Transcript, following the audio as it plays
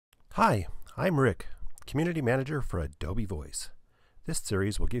Hi, I'm Rick, Community Manager for Adobe Voice. This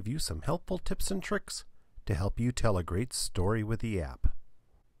series will give you some helpful tips and tricks to help you tell a great story with the app.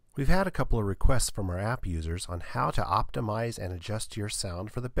 We've had a couple of requests from our app users on how to optimize and adjust your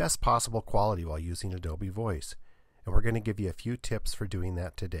sound for the best possible quality while using Adobe Voice, and we're going to give you a few tips for doing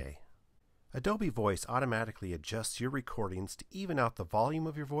that today. Adobe Voice automatically adjusts your recordings to even out the volume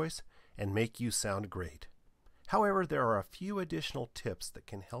of your voice and make you sound great. However, there are a few additional tips that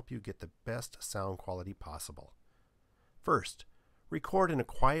can help you get the best sound quality possible. First, record in a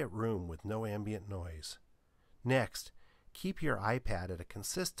quiet room with no ambient noise. Next, keep your iPad at a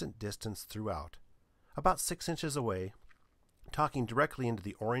consistent distance throughout, about 6 inches away. Talking directly into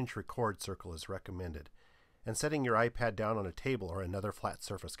the orange record circle is recommended, and setting your iPad down on a table or another flat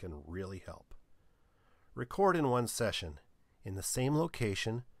surface can really help. Record in one session, in the same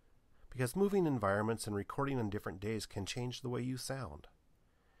location, because moving environments and recording on different days can change the way you sound.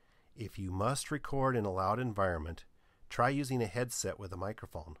 If you must record in a loud environment, try using a headset with a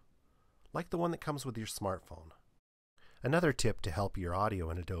microphone, like the one that comes with your smartphone. Another tip to help your audio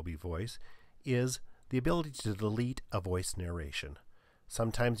in Adobe Voice is the ability to delete a voice narration.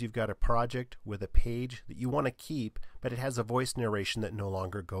 Sometimes you've got a project with a page that you want to keep, but it has a voice narration that no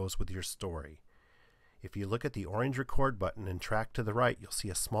longer goes with your story. If you look at the orange record button and track to the right, you'll see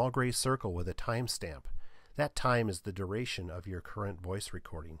a small gray circle with a timestamp. That time is the duration of your current voice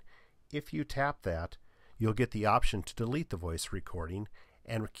recording. If you tap that, you'll get the option to delete the voice recording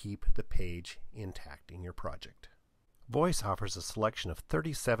and keep the page intact in your project. Voice offers a selection of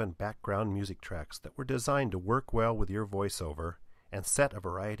 37 background music tracks that were designed to work well with your voiceover and set a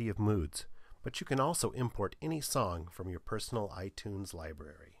variety of moods, but you can also import any song from your personal iTunes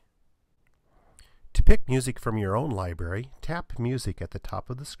library. To pick music from your own library, tap Music at the top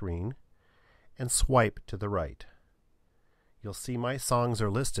of the screen and swipe to the right. You'll see my songs are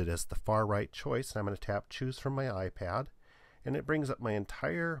listed as the far right choice, and I'm going to tap Choose from my iPad, and it brings up my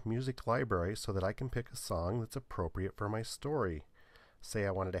entire music library so that I can pick a song that's appropriate for my story. Say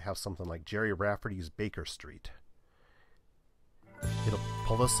I wanted to have something like Jerry Rafferty's Baker Street. It'll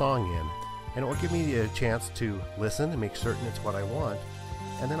pull the song in, and it will give me a chance to listen and make certain it's what I want,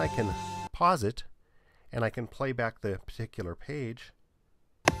 and then I can pause it and I can play back the particular page.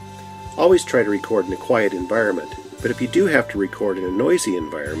 Always try to record in a quiet environment, but if you do have to record in a noisy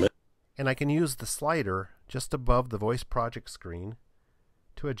environment, and I can use the slider just above the voice project screen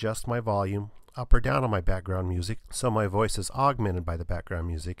to adjust my volume up or down on my background music so my voice is augmented by the background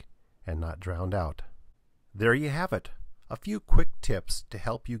music and not drowned out. There you have it. A few quick tips to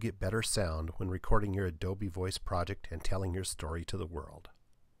help you get better sound when recording your Adobe Voice project and telling your story to the world.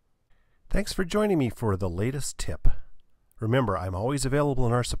 Thanks for joining me for the latest tip. Remember, I'm always available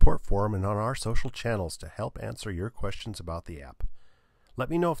in our support forum and on our social channels to help answer your questions about the app. Let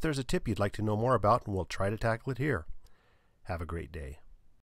me know if there's a tip you'd like to know more about, and we'll try to tackle it here. Have a great day.